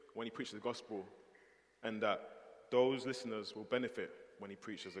when he preaches the gospel, and that those listeners will benefit when he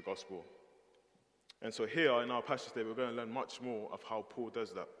preaches the gospel. And so here in our passage today, we're going to learn much more of how Paul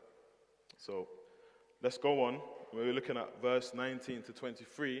does that. So let's go on. We're looking at verse 19 to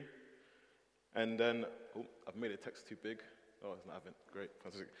 23. And then, I've made the text too big. Oh, it's not having. Great,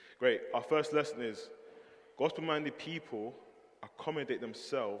 fantastic. Great. Our first lesson is gospel-minded people accommodate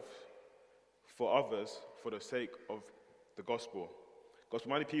themselves for others for the sake of the gospel.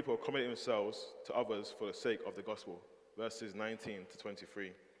 Gospel-minded people accommodate themselves to others for the sake of the gospel. Verses 19 to 23.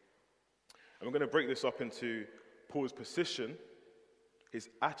 And we're going to break this up into Paul's position, his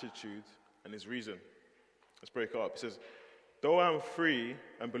attitude, and his reason. Let's break it up. It says, though I am free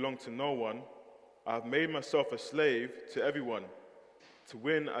and belong to no one, I have made myself a slave to everyone to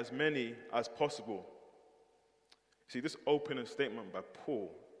win as many as possible. See, this opening statement by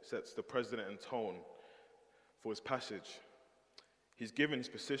Paul sets the precedent and tone for his passage. He's given his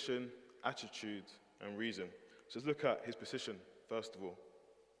position, attitude, and reason. So let's look at his position, first of all.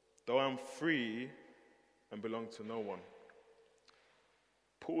 Though I am free and belong to no one.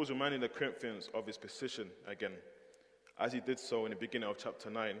 Paul was reminding the Corinthians of his position again, as he did so in the beginning of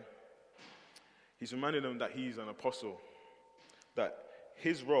chapter 9. He's reminding them that he's an apostle, that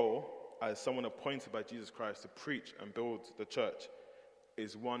his role as someone appointed by Jesus Christ to preach and build the church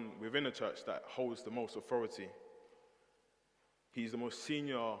is one within the church that holds the most authority. He's the most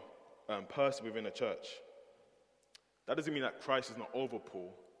senior person within the church. That doesn't mean that Christ is not over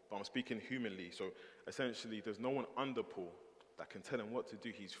Paul, but I'm speaking humanly. So essentially, there's no one under Paul that can tell him what to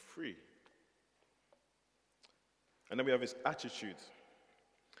do. He's free. And then we have his attitude.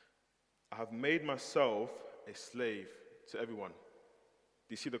 I have made myself a slave to everyone. Do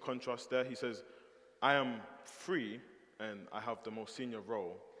you see the contrast there? He says, I am free and I have the most senior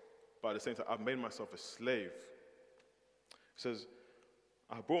role, but at the same time, I've made myself a slave. He says,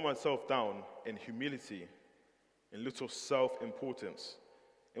 I have brought myself down in humility, in little self-importance,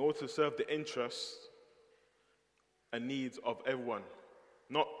 in order to serve the interests and needs of everyone,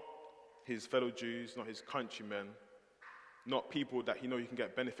 not his fellow Jews, not his countrymen, not people that he knows he can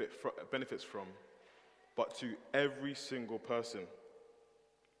get benefits from, but to every single person.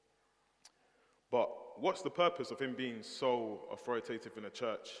 But what's the purpose of him being so authoritative in the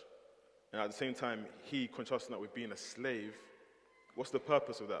church, and at the same time he contrasting that with being a slave? What's the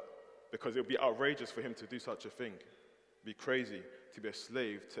purpose of that? Because it would be outrageous for him to do such a thing. It'd be crazy to be a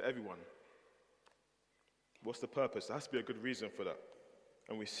slave to everyone. What's the purpose? There has to be a good reason for that.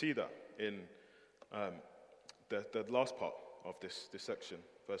 And we see that in the last part of this section,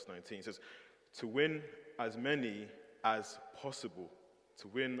 verse 19. It says, to win as many as possible. To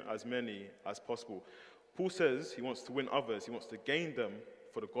win as many as possible. Paul says he wants to win others. He wants to gain them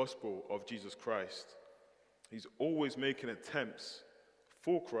for the gospel of Jesus Christ. He's always making attempts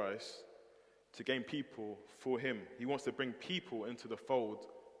for Christ to gain people for him. He wants to bring people into the fold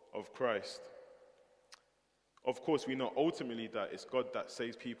of Christ. Of course, we know ultimately that it's God that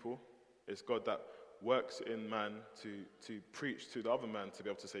saves people. It's God that works in man to preach to the other man to be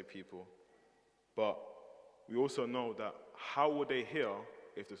able to save people. But we also know that how would they hear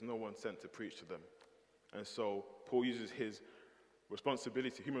if there's no one sent to preach to them? And so Paul uses his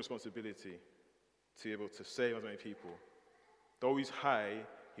responsibility, human responsibility, to be able to save as many people. Though he's high,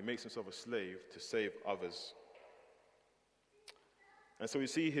 he makes himself a slave to save others. And so we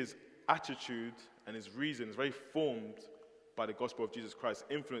see his attitude and his reason is very formed by the gospel of Jesus Christ,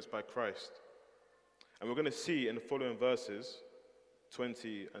 influenced by Christ. And we're going to see in the following verses,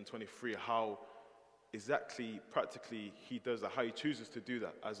 20 and 23, how exactly, practically, he does that, how he chooses to do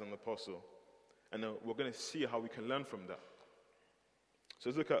that as an apostle. And we're going to see how we can learn from that. So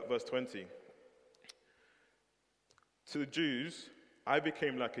let's look at verse 20. To the Jews, I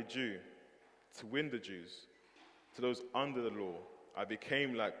became like a Jew to win the Jews. To those under the law, I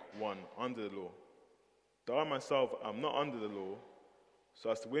became like one under the law. Though I myself am not under the law,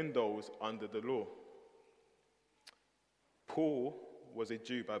 so as to win those under the law. Paul was a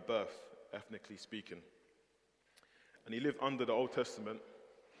Jew by birth, ethnically speaking. And he lived under the Old Testament,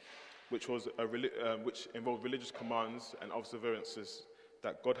 which involved religious commands and observances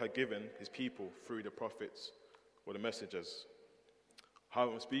that God had given his people through the prophets or the messengers.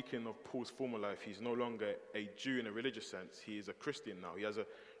 However, speaking of Paul's former life, he's no longer a Jew in a religious sense. He is a Christian now. He has a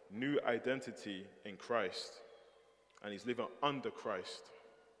new identity in Christ, and he's living under Christ.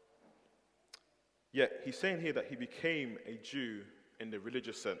 Yet, he's saying here that he became a Jew in the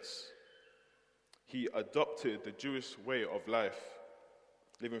religious sense. He adopted the Jewish way of life,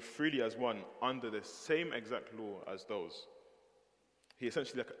 living freely as one under the same exact law as those. He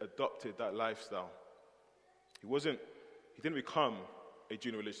essentially adopted that lifestyle. He didn't become a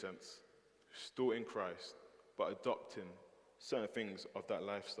junior religious sense, still in Christ, but adopting certain things of that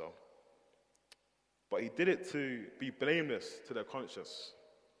lifestyle. But he did it to be blameless to their conscience,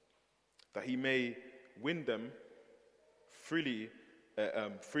 that he may win them freely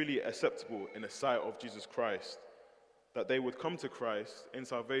acceptable in the sight of Jesus Christ, that they would come to Christ in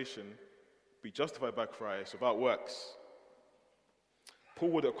salvation, be justified by Christ without works. Paul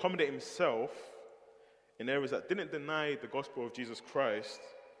would accommodate himself in areas that didn't deny the gospel of Jesus Christ,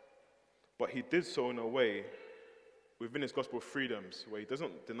 but he did so in a way within his gospel freedoms where he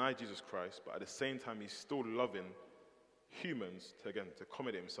doesn't deny Jesus Christ, but at the same time he's still loving humans to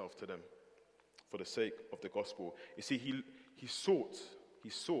accommodate himself to them for the sake of the gospel. You see, he sought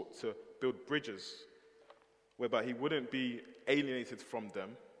to build bridges whereby he wouldn't be alienated from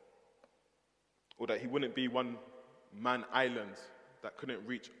them, or that he wouldn't be one man island that couldn't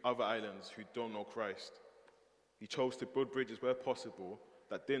reach other islands who don't know Christ. He chose to build bridges where possible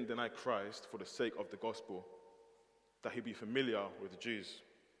that didn't deny Christ for the sake of the gospel, that he'd be familiar with the Jews.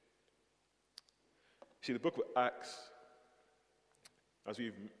 See, the book of Acts, as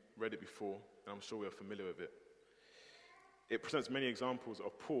we've read it before, and I'm sure we're familiar with it, it presents many examples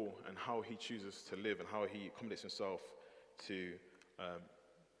of Paul and how he chooses to live and how he accommodates himself to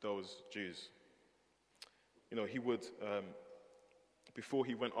those Jews. You know, he would, before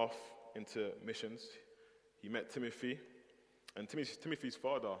he went off into missions, he met Timothy, and Timothy's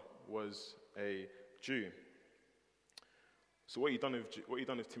father was a Jew. So what he done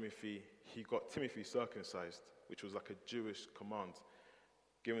with Timothy, he got Timothy circumcised, which was like a Jewish command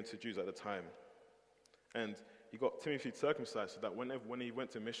given to Jews at the time. And he got Timothy circumcised so that when he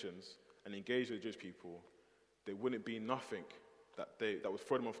went to missions and engaged with the Jewish people, there wouldn't be nothing that would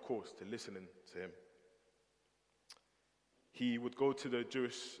throw them off course to listening to him. He would go to the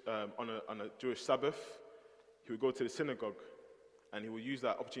Jewish, on a Jewish Sabbath, he would go to the synagogue, and he would use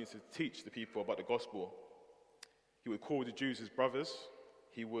that opportunity to teach the people about the gospel. He would call the Jews his brothers.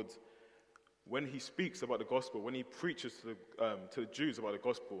 He would, when he speaks about the gospel, when he preaches to the Jews about the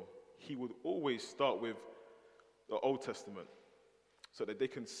gospel, he would always start with the Old Testament so that they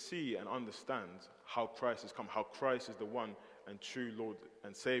can see and understand how Christ has come, how Christ is the one and true Lord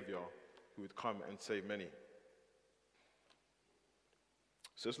and Savior who would come and save many.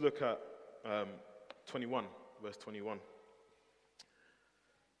 So let's look at 21, verse 21.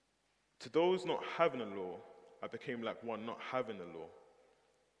 To those not having a law, I became like one not having a law.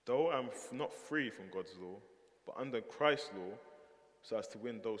 Though I am not free from God's law, but under Christ's law, so as to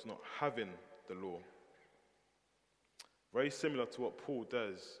win those not having the law. Very similar to what Paul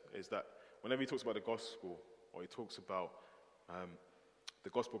does is that whenever he talks about the gospel, or he talks about the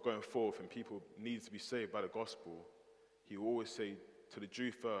gospel going forth and people need to be saved by the gospel, he will always say to the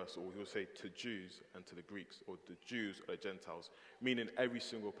Jew first, or he will say to Jews and to the Greeks, or the Jews or the Gentiles, meaning every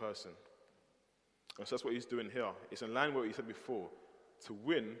single person. And so that's what he's doing here. It's in line with what he said before, to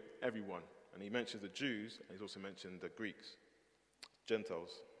win everyone. And he mentions the Jews, and he's also mentioned the Greeks,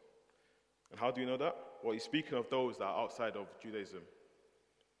 Gentiles. And how do you know that? Well, he's speaking of those that are outside of Judaism.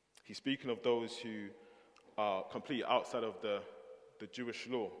 He's speaking of those who are completely outside of the Jewish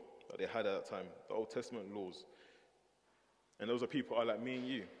law that they had at that time, the Old Testament laws. And those are people are like me and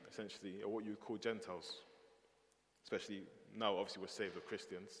you, essentially, or what you would call Gentiles. Especially now, obviously, we're saved, we're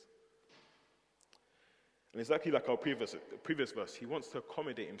Christians. And exactly like our previous verse, he wants to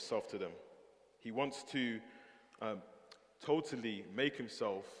accommodate himself to them. He wants to totally make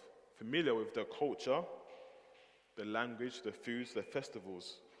himself familiar with their culture, their language, their foods, their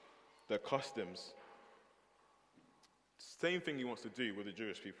festivals, their customs. Same thing he wants to do with the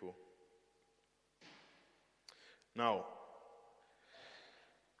Jewish people. Now,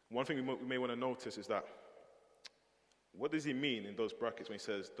 one thing we may want to notice is that, what does he mean in those brackets when he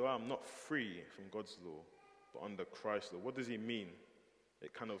says, though I'm not free from God's law, but under Christ's law? What does he mean?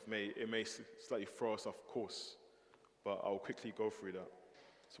 It may slightly throw us off course, but I'll quickly go through that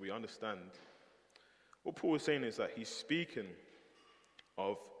so we understand. What Paul is saying is that he's speaking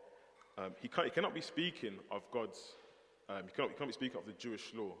of, he cannot be speaking of God's, he cannot be speaking of the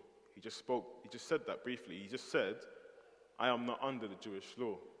Jewish law. He just said that briefly. He just said, I am not under the Jewish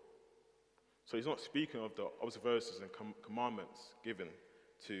law. So he's not speaking of the observances and commandments given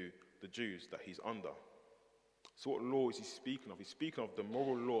to the Jews that he's under. So what law is he speaking of? He's speaking of the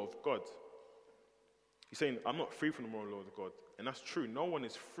moral law of God. He's saying, I'm not free from the moral law of God. And that's true. No one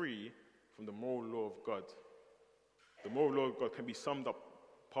is free from the moral law of God. The moral law of God can be summed up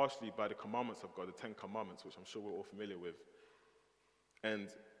partially by the commandments of God, the 10 Commandments, which I'm sure we're all familiar with. And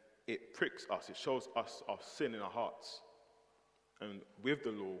it pricks us. It shows us our sin in our hearts. And with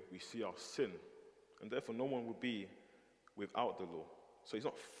the law, we see our sin. And therefore, no one will be without the law. So he's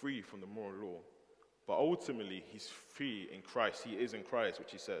not free from the moral law. But ultimately, he's free in Christ. He is in Christ,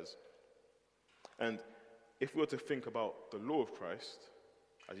 which he says. And if we were to think about the law of Christ,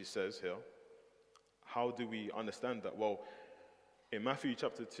 as he says here, how do we understand that? Well, in Matthew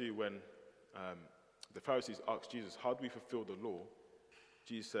chapter 2, when the Pharisees asked Jesus, how do we fulfill the law?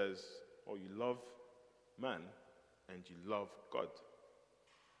 Jesus says, oh, you love man and you love God.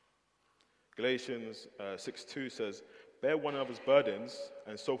 Galatians 6:2 says, bear one another's burdens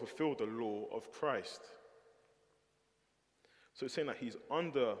and so fulfill the law of Christ. So it's saying that he's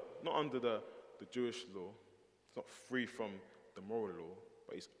not under the Jewish law, he's not free from the moral law,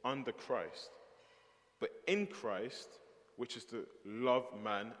 but he's under Christ. But in Christ, which is to love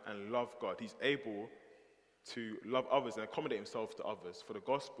man and love God, he's able to love others and accommodate himself to others for the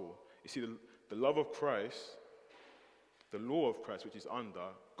gospel. You see, the love of Christ, the law of Christ, which he's under,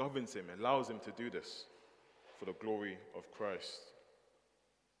 governs him, allows him to do this for the glory of Christ.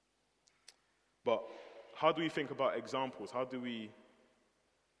 But how do we think about examples? How do we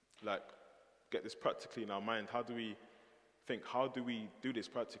get this practically in our mind? How do we do this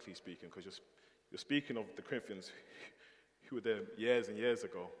practically speaking? Because you're speaking of the Corinthians who were there years and years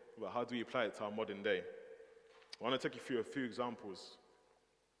ago. But how do we apply it to our modern day? I want to take you through a few examples.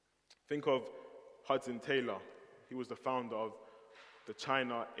 Think of Hudson Taylor. He was the founder of the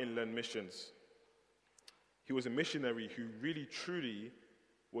China Inland Missions. He was a missionary who really, truly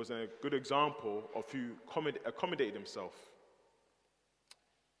was a good example of who accommodated himself.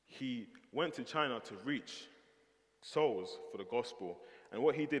 He went to China to reach souls for the gospel. And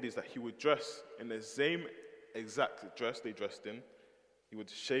what he did is that he would dress in the same exact dress they dressed in. He would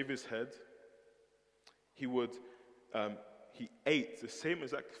shave his head. He ate the same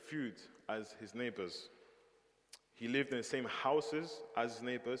exact food as his neighbors. He lived in the same houses as his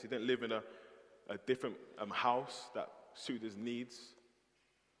neighbors. He didn't live in a different house that suited his needs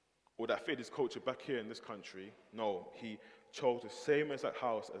or that fit his culture back here in this country. No, he chose the same exact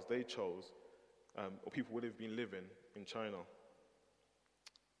house as they chose, or people would have been living in China.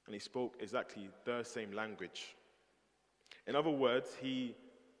 And he spoke exactly the same language. In other words, he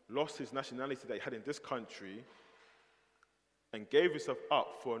lost his nationality that he had in this country and gave himself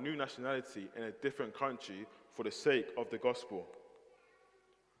up for a new nationality in a different country for the sake of the gospel.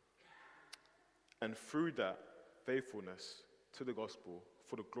 And through that faithfulness to the gospel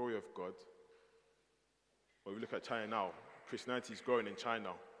for the glory of God, when we look at China now, Christianity is growing in China.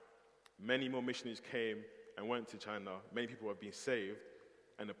 Many more missionaries came and went to China. Many people have been saved,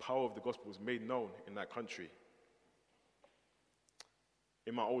 and the power of the gospel was made known in that country.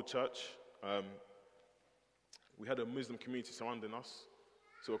 In my old church, we had a Muslim community surrounding us,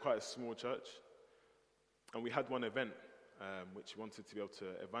 so we're quite a small church. And we had one event which we wanted to be able to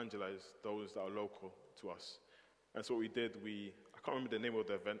evangelize those that are local to us. And so what we did, I can't remember the name of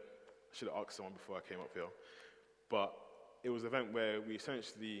the event. I should have asked someone before I came up here. But it was an event where we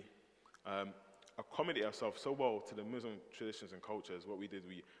essentially accommodate ourselves so well to the Muslim traditions and cultures. What we did,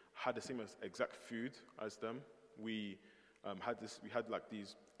 we had the same exact food as them. We had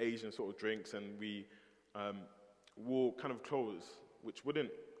these Asian sort of drinks, and we wore kind of clothes which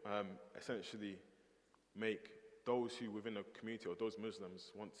wouldn't essentially make those who within a community or those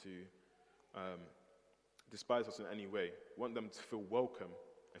Muslims want to despise us in any way. We want them to feel welcome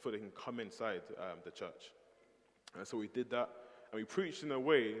and feel they can come inside the church. And so we did that, and we preached in a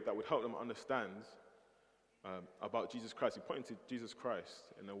way that would help them understand about Jesus Christ. We pointed to Jesus Christ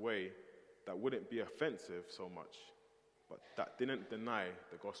in a way that wouldn't be offensive so much, but that didn't deny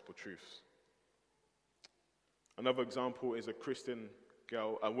the gospel truths. Another example is a Christian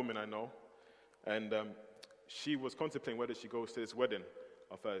girl, a woman I know, and she was contemplating whether she goes to this wedding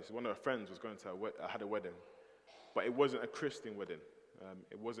of hers. One of her friends was going to had a wedding, but it wasn't a Christian wedding.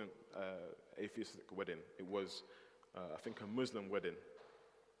 It wasn't an atheistic wedding. It was, I think, a Muslim wedding.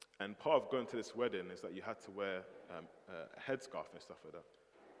 And part of going to this wedding is that you had to wear a headscarf and stuff like that.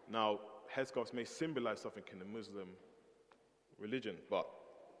 Now, headscarves may symbolize something in the Muslim religion, but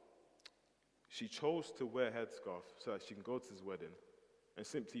she chose to wear a headscarf so that she can go to this wedding and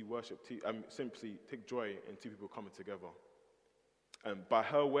simply simply take joy in two people coming together. And by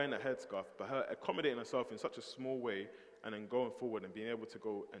her wearing a headscarf, by her accommodating herself in such a small way, and then going forward and being able to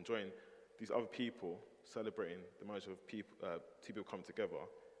go and join these other people celebrating the marriage of people, two people come together,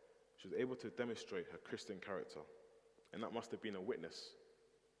 she was able to demonstrate her Christian character. And that must have been a witness.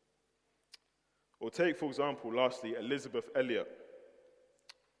 Or take, for example, lastly, Elizabeth Elliot,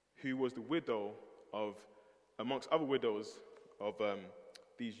 who was the widow of, amongst other widows, of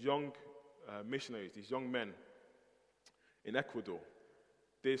these young missionaries, these young men in Ecuador.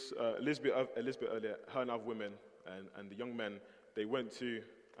 This Elizabeth Elliot, her and other women, and the young men they went to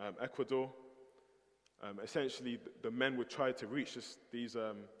Ecuador. Essentially, the men would try to reach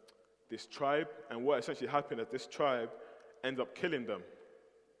this tribe, and what essentially happened is this tribe ended up killing them,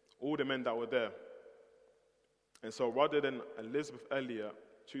 all the men that were there. And so rather than Elizabeth Elliot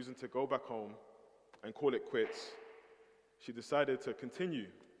choosing to go back home and call it quits, she decided to continue.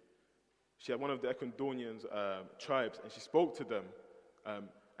 She had one of the Ecuadorian tribes, and she spoke to them,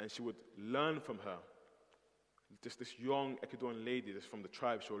 and she would learn from her. Just this young Ecuadorian lady that's from the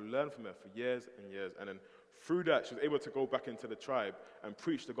tribe, she would learn from her for years and years. And then through that, she was able to go back into the tribe and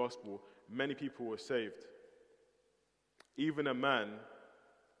preach the gospel. Many people were saved. Even a man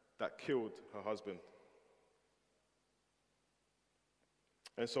that killed her husband.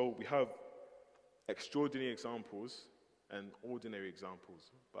 And so we have extraordinary examples and ordinary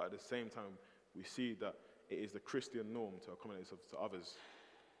examples. But at the same time, we see that it is the Christian norm to accommodate to others.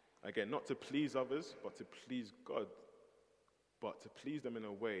 Again, not to please others, but to please God. But to please them in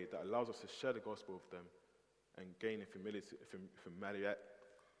a way that allows us to share the gospel with them and gain familiarity.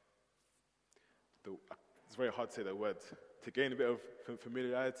 It's very hard to say that word. To gain a bit of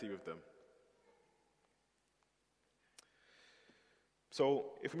familiarity with them.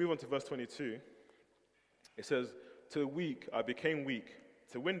 So, if we move on to verse 22, it says, "To the weak I became weak.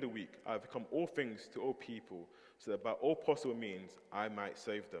 To win the weak I have become all things to all people, so that by all possible means I might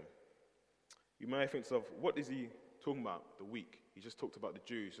save them." You might think to yourself, what is he talking about, the weak? He just talked about the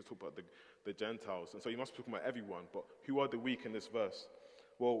Jews, he just talked about the Gentiles, and so he must be talking about everyone, but who are the weak in this verse?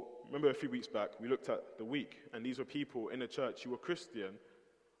 Well, remember a few weeks back, we looked at the weak, and these were people in the church who were Christian,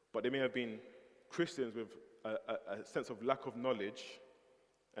 but they may have been Christians with a sense of lack of knowledge,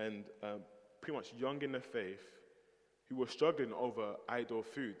 and pretty much young in their faith, who were struggling over idol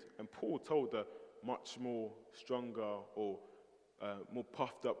food. And Paul told the much more stronger or more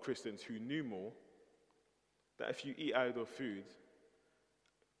puffed up Christians who knew more, that if you eat idol food,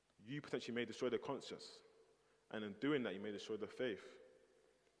 you potentially may destroy their conscience. And in doing that, you may destroy their faith.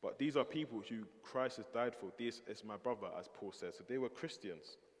 But these are people who Christ has died for. This is my brother, as Paul says. So they were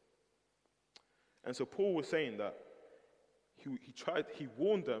Christians. And so Paul was saying that he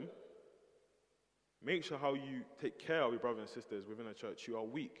warned them, make sure how you take care of your brothers and sisters within a church who are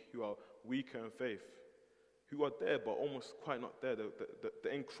weaker in faith, who are there but almost quite not there.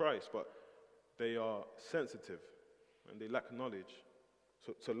 They're in Christ, but they are sensitive and they lack knowledge.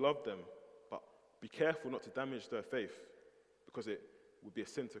 So to love them, but be careful not to damage their faith, because it would be a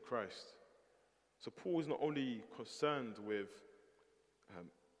sin to Christ. So Paul is not only concerned with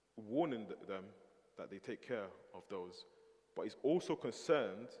warning them that they take care of those, but he's also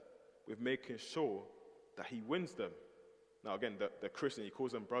concerned with making sure that he wins them. Now again, they're Christian, he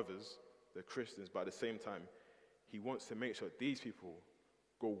calls them brothers, they're Christians, but at the same time, he wants to make sure these people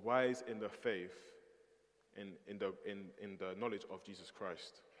go wise in their faith, in the knowledge of Jesus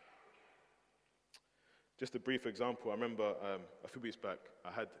Christ. Just a brief example, I remember a few weeks back,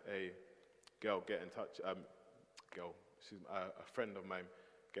 I had a girl get in touch, she's a friend of mine,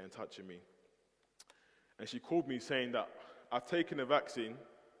 get in touch with me. And she called me saying that I've taken the vaccine,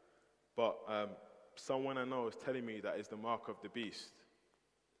 but someone I know is telling me that it's the mark of the beast.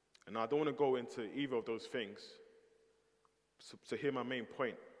 And I don't want to go into either of those things. So here's my main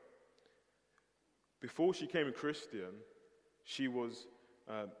point. Before she became a Christian, she would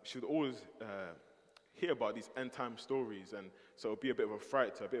always hear about these end-time stories, and so it would be a bit of a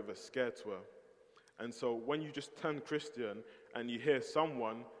fright to her, a bit of a scare to her. And so when you just turn Christian and you hear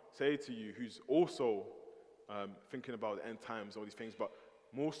someone say to you who's also thinking about the end times, all these things, but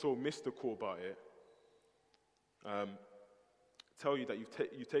more so mystical about it, tell you that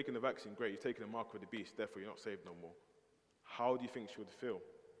you've taken the vaccine, great, you've taken the mark of the beast, therefore you're not saved no more. How do you think she would feel?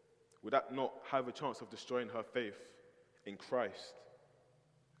 Would that not have a chance of destroying her faith in Christ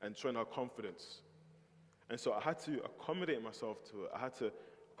and destroying her confidence? And so I had to accommodate myself to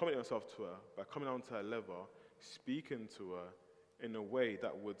her. By coming down to her level, speaking to her in a way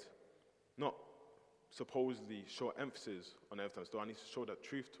that would not supposedly show emphasis on everything. So I need to show that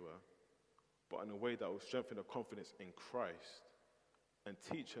truth to her, but in a way that will strengthen her confidence in Christ and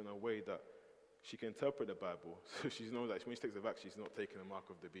teach her in a way that she can interpret the Bible, so she knows that when she takes the vaccine, she's not taking the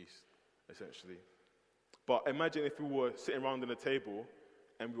mark of the beast, essentially. But imagine if we were sitting around on a table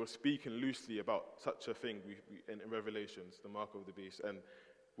and we were speaking loosely about such a thing in Revelations, the mark of the beast, and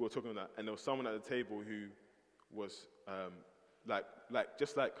we were talking about that, and there was someone at the table who was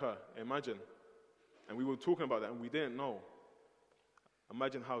just like her. Imagine. And we were talking about that, and we didn't know.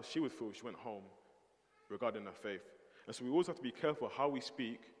 Imagine how she would feel if she went home regarding her faith. And so we always have to be careful how we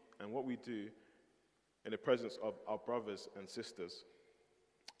speak and what we do in the presence of our brothers and sisters.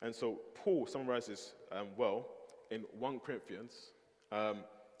 And so Paul summarizes well in 1 Corinthians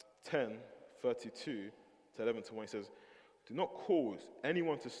 10:32 to 11 to 1, he says, "Do not cause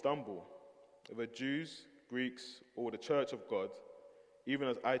anyone to stumble, whether Jews, Greeks, or the church of God, even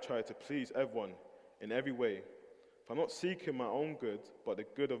as I try to please everyone in every way. For I'm not seeking my own good, but the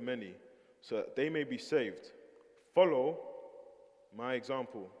good of many, so that they may be saved. Follow my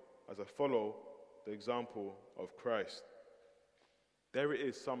example as I follow the example of Christ." There it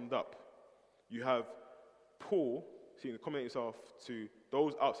is summed up. You have Paul accommodating himself to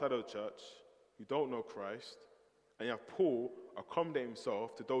those outside of the church who don't know Christ, and you have Paul accommodating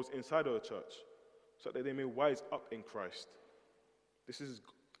himself to those inside of the church, so that they may wise up in Christ. This is his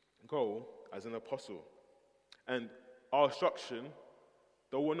goal as an apostle. And our instruction,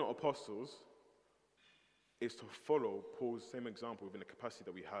 though we're not apostles, is to follow Paul's same example within the capacity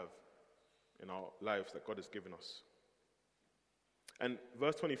that we have in our lives that God has given us. And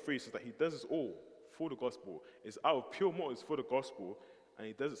verse 23 says that he does this all for the gospel. It's out of pure motives for the gospel, and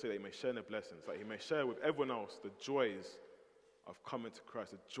he doesn't say that he may share in the blessings, that he may share with everyone else the joys of coming to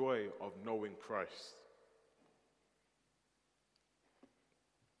Christ, the joy of knowing Christ.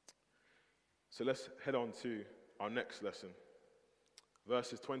 So let's head on to our next lesson,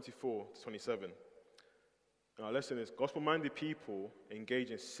 verses 24 to 27. And our lesson is, gospel-minded people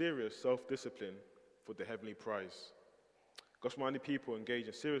engage in serious self-discipline for the heavenly prize. Gospel-minded people engage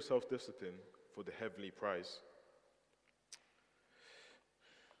in serious self-discipline for the heavenly prize.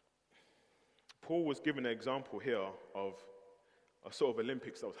 Paul was given an example here of a sort of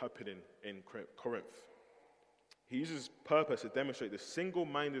Olympics that was happening in Corinth. He uses purpose to demonstrate the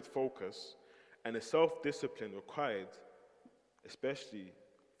single-minded focus and the self-discipline required, especially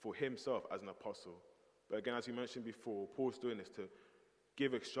for himself as an apostle. But again, as we mentioned before, Paul's doing this to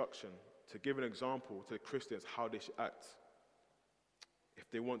give instruction, to give an example to the Christians how they should act if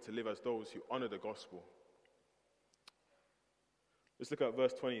they want to live as those who honor the gospel. Let's look at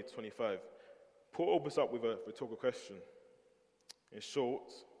verse 20 to 25. Paul opens up with a rhetorical question. In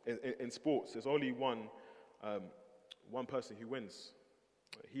short, in sports, there's only one person who wins.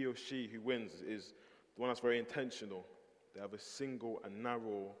 He or she who wins is the one that's very intentional. They have a single and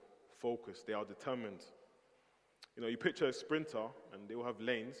narrow focus. They are determined. You know, you picture a sprinter, and they will have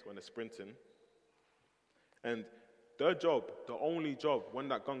lanes when they're sprinting. And their job, the only job, when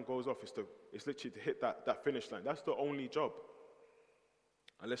that gun goes off, is literally to hit that finish line. That's the only job.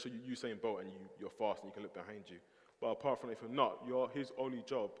 Unless you're Usain Bolt and you're fast and you can look behind you. But apart from that, if you're not, his only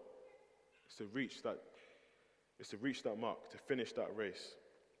job is to reach that mark, to finish that race.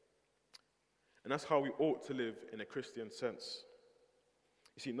 And that's how we ought to live in a Christian sense.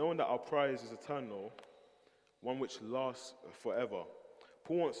 You see, knowing that our prize is eternal, one which lasts forever,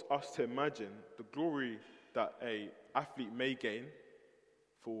 Paul wants us to imagine the glory that an athlete may gain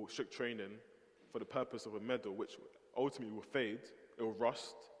for strict training for the purpose of a medal, which ultimately will fade, it will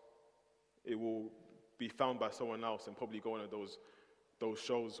rust, it will be found by someone else and probably go on those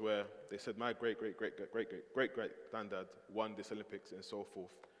shows where they said, my great-great-great-great-great-granddad won this Olympics and so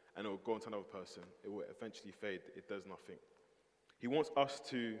forth, and it will go on to another person. It will eventually fade. It does nothing. He wants us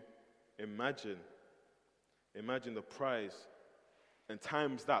to imagine the prize and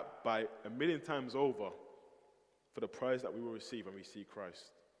times that by 1,000,000 times over for the prize that we will receive when we see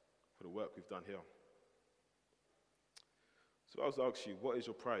Christ for the work we've done here. So I was to ask you, what is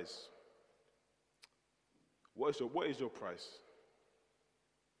your prize? What is your prize?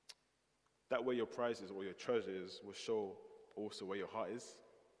 That where your prize is or your treasure is will show also where your heart is.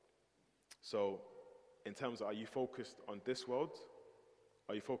 So in terms of, are you focused on this world?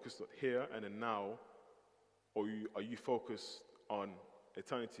 Are you focused here and then now? Or are you focused on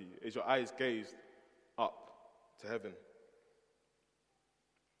eternity? Is your eyes gazed up to heaven?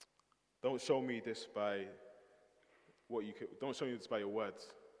 Don't show me this by don't show me this by your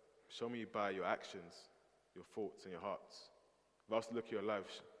words. Show me by your actions, your thoughts, and your hearts. If I was to look at your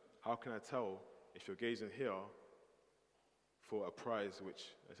life, how can I tell if you're gazing here for a prize which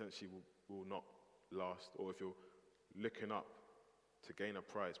essentially will not last, or if you're looking up to gain a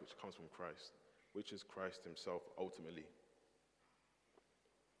prize which comes from Christ, which is Christ himself ultimately?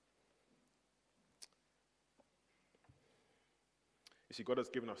 You see, God has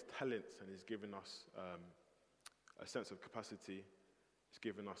given us talents and he's given us a sense of capacity. He's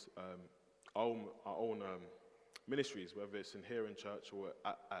given us our own ministries, whether it's in here in church or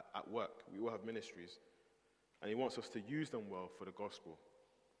at work. We all have ministries. And he wants us to use them well for the gospel.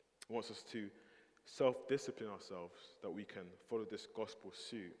 He wants us to self-discipline ourselves that we can follow this gospel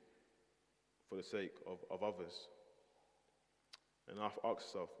suit for the sake of others. And I've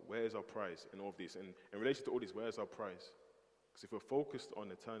asked myself, where is our prize in all of these? And in relation to all these, where is our prize? Because if we're focused on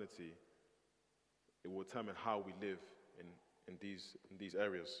eternity, it will determine how we live in these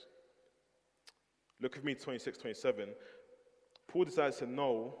areas. Look with me, 26, 27. Paul decides to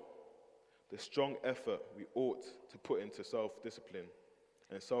know the strong effort we ought to put into self-discipline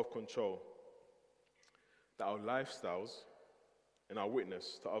and self-control, that our lifestyles and our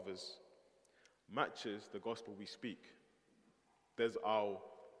witness to others matches the gospel we speak. There's our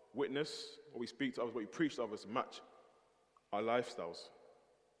witness, what we speak to others, what we preach to others, match our lifestyles.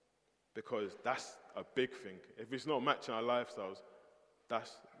 Because that's a big thing. If it's not matching our lifestyles,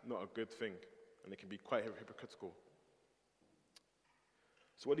 that's not a good thing. And it can be quite hypocritical.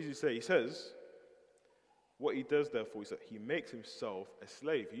 So what does he say? He says, what he does therefore is that he makes himself a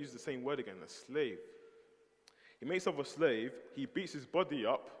slave. He uses the same word again, a slave. He makes himself a slave. He beats his body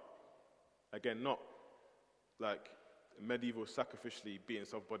up. Again, not like medieval sacrificially beating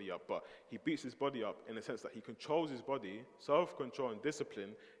himself body up, but he beats his body up in the sense that he controls his body, self-control and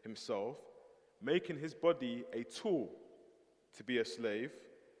discipline himself, making his body a tool to be a slave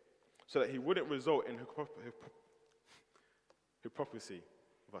so that he wouldn't result in hypocrisy,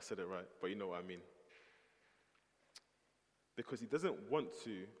 if I said it right, but you know what I mean. Because he doesn't want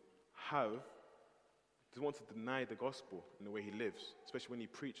to deny the gospel in the way he lives, especially when he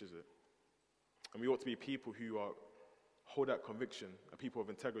preaches it. And we ought to be people who hold that conviction, are people of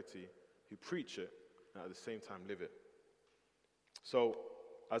integrity, who preach it, and at the same time live it. So,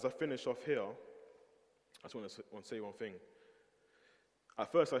 as I finish off here, I just want to say one thing.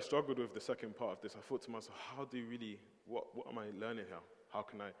 At first, I struggled with the second part of this. I thought to myself, what am I learning here? How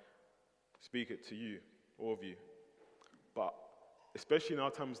can I speak it to you, all of you? But especially in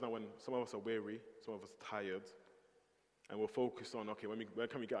our times now when some of us are weary, some of us are tired, and we're focused on, okay, when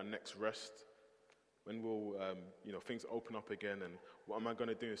can we get our next rest? When will things open up again, and what am I going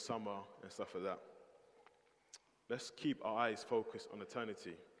to do in summer and stuff like that? Let's keep our eyes focused on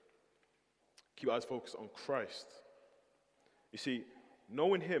eternity. Keep our eyes focused on Christ. You see,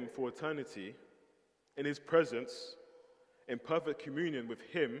 knowing him for eternity, in his presence, in perfect communion with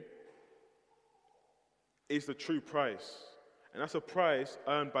him, is the true prize. And that's a prize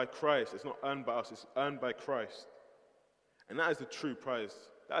earned by Christ. It's not earned by us, it's earned by Christ. And that is the true prize.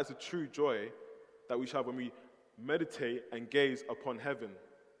 That is the true joy that we shall have when we meditate and gaze upon heaven.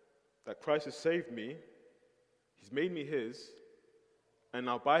 That Christ has saved me, he's made me his, and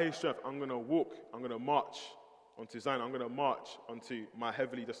now by his strength I'm going to march onto Zion, I'm going to march onto my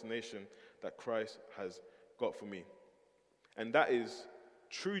heavenly destination that Christ has got for me. And that is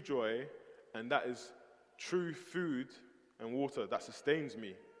true joy, and that is true food and water that sustains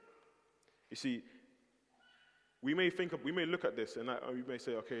me. You see, we may look at this and we may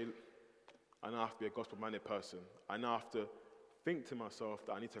say, okay, I now have to be a gospel-minded person. I now have to think to myself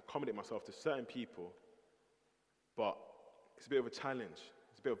that I need to accommodate myself to certain people. But it's a bit of a challenge.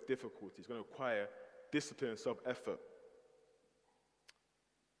 It's a bit of difficulty. It's going to require discipline and self-effort.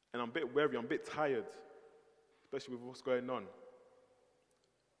 And I'm a bit weary, I'm a bit tired, especially with what's going on.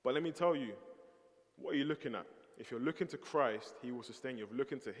 But let me tell you, what are you looking at? If you're looking to Christ, he will sustain you. If you're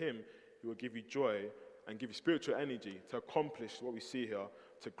looking to him, he will give you joy and give you spiritual energy to accomplish what we see here,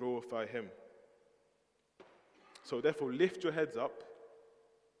 to glorify him. So therefore, lift your heads up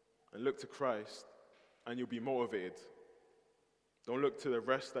and look to Christ, and you'll be motivated. Don't look to the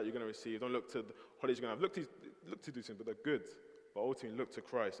rest that you're going to receive. Don't look to the holidays you're going to have. Look to do things, but they're good. But ultimately, look to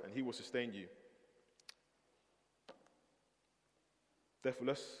Christ, and he will sustain you. Therefore,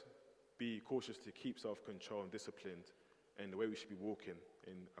 let's be cautious to keep self-control and disciplined in the way we should be walking,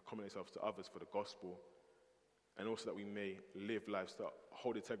 in accommodating ourselves to others for the gospel, and also that we may live lives that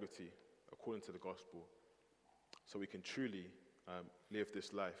hold integrity according to the gospel, so we can truly live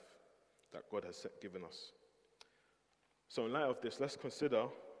this life that God has given us. So in light of this, let's consider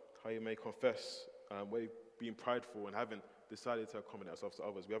how you may confess where you've been prideful and haven't decided to accommodate ourselves to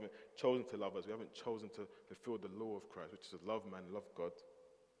others. We haven't chosen to love others. We haven't chosen to fulfill the law of Christ, which is to love man, love God.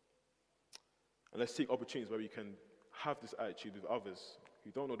 And let's seek opportunities where we can have this attitude with others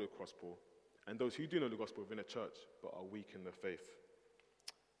who don't know the gospel, and those who do know the gospel within a church but are weak in their faith.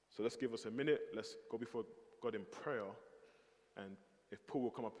 So let's give us a minute. Let's go before God in prayer, and if Paul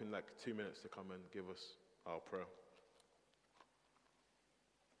will come up in like 2 minutes to come and give us our prayer.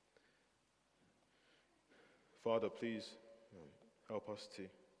 Father, please help us to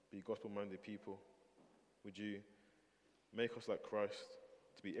be gospel-minded people. Would you make us like Christ,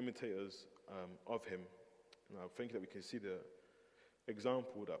 to be imitators of him? And I think that we can see the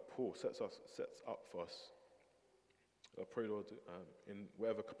example that Paul sets up for us. I pray, Lord, in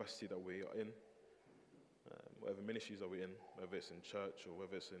whatever capacity that we are in, whatever ministries that we're in, whether it's in church or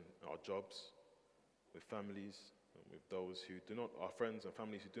whether it's in our jobs, with families, and with those who do not, our friends and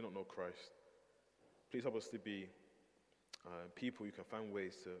families who do not know Christ, Please help us to be people who can find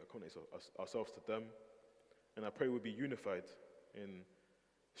ways to accommodate ourselves to them. And I pray we'll be unified in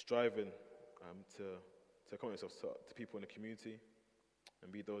striving to accommodate ourselves to people in the community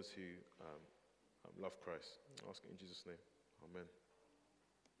and be those who love Christ. I ask it in Jesus' name. Amen.